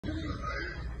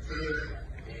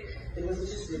Tengo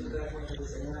muchos dificultades con la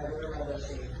diseño, alguna manera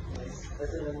así, es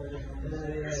una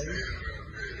manera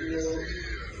y yo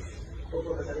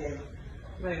poco pasaría.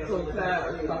 Vai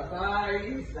encontrar o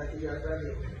papai,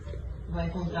 vai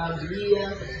encontrar a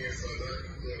Bia,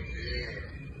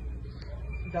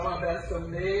 dar abraço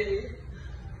nele.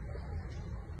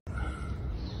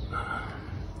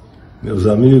 Meus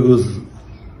amigos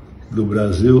do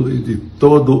Brasil e de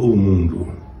todo o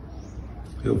mundo,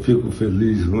 eu fico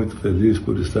feliz, muito feliz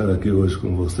por estar aqui hoje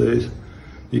com vocês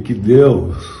e que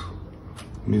Deus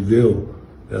me deu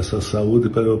essa saúde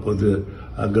para eu poder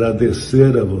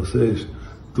agradecer a vocês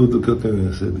tudo que eu tenho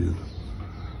recebido.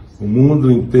 O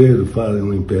mundo inteiro fala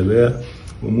em Pelé,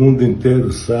 o mundo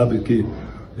inteiro sabe que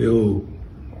eu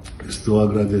estou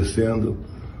agradecendo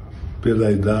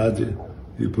pela idade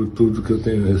e por tudo que eu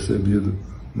tenho recebido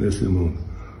nesse mundo.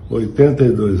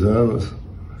 82 anos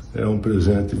é um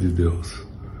presente de Deus.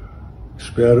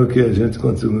 Espero que a gente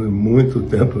continue muito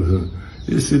tempo junto.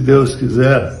 E se Deus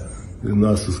quiser, e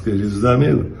nossos queridos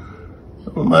amigos,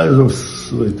 mais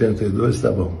uns 82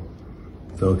 está bom.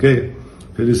 Tá ok?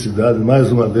 Felicidade.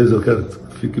 Mais uma vez eu quero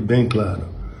que fique bem claro.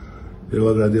 Eu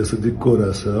agradeço de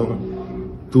coração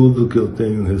tudo que eu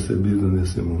tenho recebido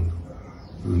nesse mundo.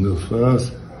 Dos meus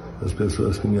fãs, as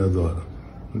pessoas que me adoram.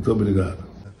 Muito obrigado.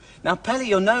 Now, Pele,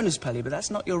 you're known as Pele, but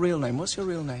that's not your real name. What's your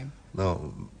real name?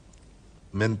 No,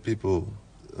 many people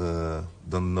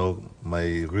don't know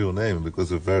my real name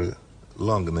because it's a very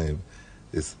long name.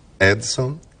 It's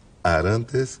Edson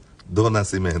Arantes do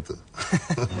Nascimento.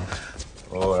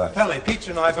 All right. Pele,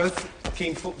 Peter and I are both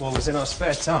keen footballers in our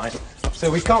spare time,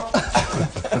 so we can't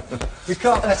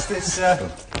let this.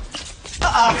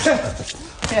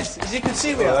 Yes, as you can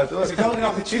see, it's a golden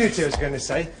opportunity, I was going to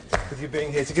say, with you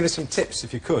being here, to give us some tips,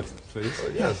 if you could, please.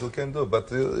 Yes, we can do,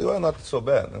 but you are not so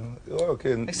bad. You are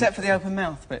okay. Except for the open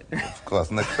mouth bit. Of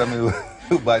course, next time you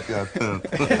bite your tongue.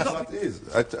 It's not easy.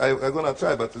 I'm going to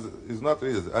try, but it's not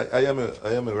easy. I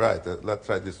am right. Let's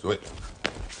try this way.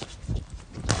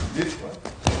 This one?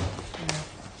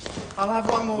 I'll have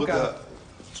one more go.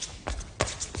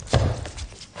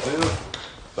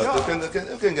 But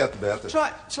you can get better. Shall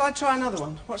I try another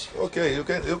one? Okay, you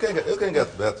can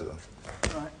get better.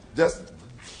 Right. Just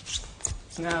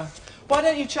now. Why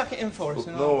don't you chuck it in for us?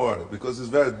 Don't worry, because it's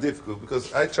very difficult.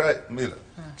 Because I tried, Mila.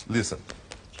 Listen,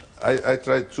 I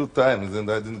tried 2 times and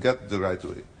I didn't get the right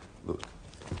way. Look.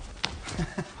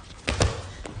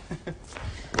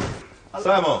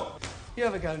 Simon. You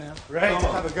have a go now. Right,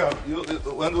 have a go.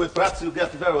 When we practice, you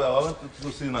get very well. I want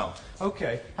to see now.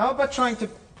 Okay. How about trying to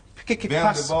kick it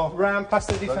round past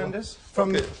the defenders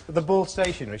from the ball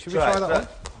stationary? Should we try that one?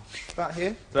 That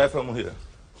here? Try from here.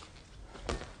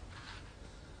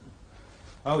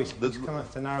 Oh, he's come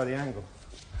out to narrow the angle.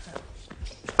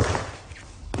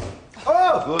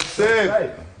 Oh! Good save!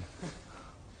 Right.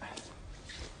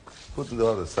 Put to the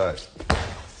other side.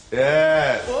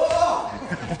 Yes! Oh.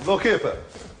 Goalkeeper.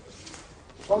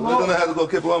 One more. We're going to have the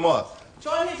goalkeeper one more.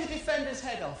 Try and hit a defender's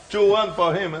head off. 2-1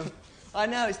 for him, man. I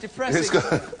know, it's depressing.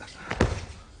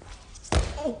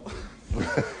 Oh.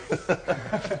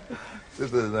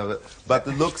 But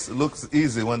it looks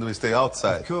easy when we stay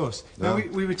outside. Of course. Now,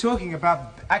 we were talking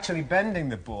about actually bending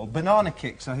the ball. Banana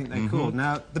kicks, I think they're called.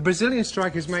 Now, the Brazilian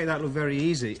strikers make that look very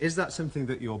easy. Is that something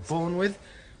that you're born with,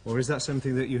 or is that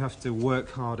something that you have to work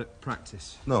hard at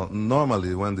practice? No,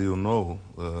 normally when you know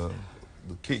the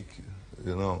kick,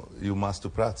 you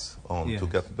must practice on to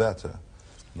get better.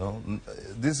 No,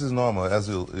 this is normal, as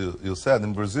you said.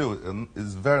 In Brazil,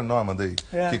 it's very normal. They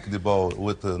kick the ball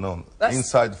with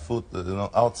inside foot,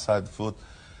 outside foot.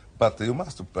 But you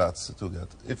must practice to get.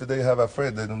 If they have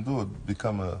afraid, they don't do it.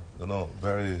 Become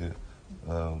very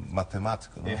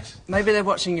mathematical. Yes. Maybe they're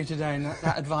watching you today, and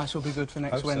that advice will be good for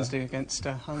next Wednesday against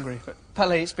Hungary. But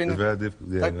Pele, it's been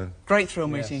a great thrill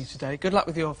meeting you today. Good luck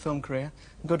with your film career.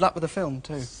 And good luck with the film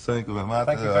too. Thank you very much.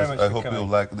 Thank you very much I hope you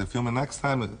like the film. And next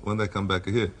time when they come back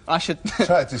here, I should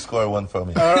try to score one for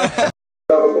me. All right.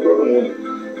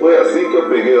 Foi assim que eu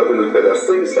peguei o apelido Pelé,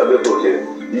 sem saber por quê.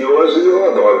 E hoje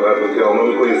eu adoro, né? Porque é um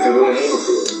nome conhecido no mundo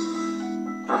todo.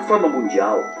 A fama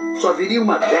mundial só viria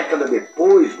uma década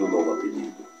depois do novo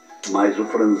apelido. Mas o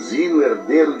franzino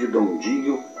herdeiro de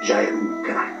Dondinho já era um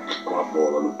craque com a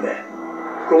bola no pé.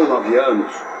 Com 9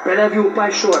 anos, Pelé viu o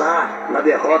pai chorar na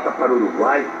derrota para o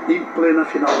Uruguai em plena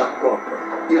final da Copa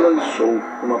e lançou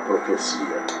uma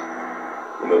profecia.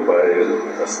 O meu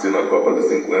pai assistiu na Copa de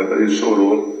 50 e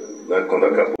chorou, né, quando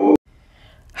acabou.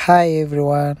 Hi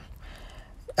everyone.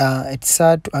 It's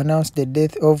sad to announce the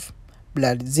death of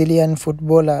Brazilian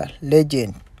footballer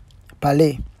legend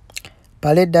Pele.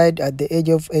 Pele died at the age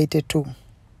of 82.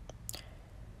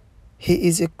 He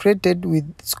is credited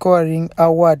with scoring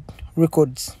award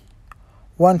records: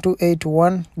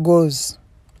 1281 goals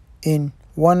in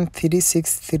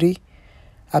 1363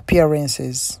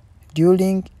 appearances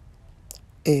during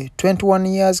a 21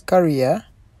 years career,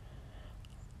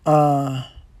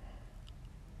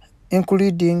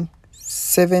 including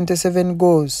 77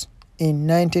 goals in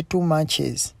 92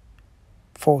 matches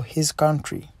for his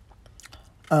country.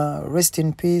 Rest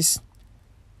in peace,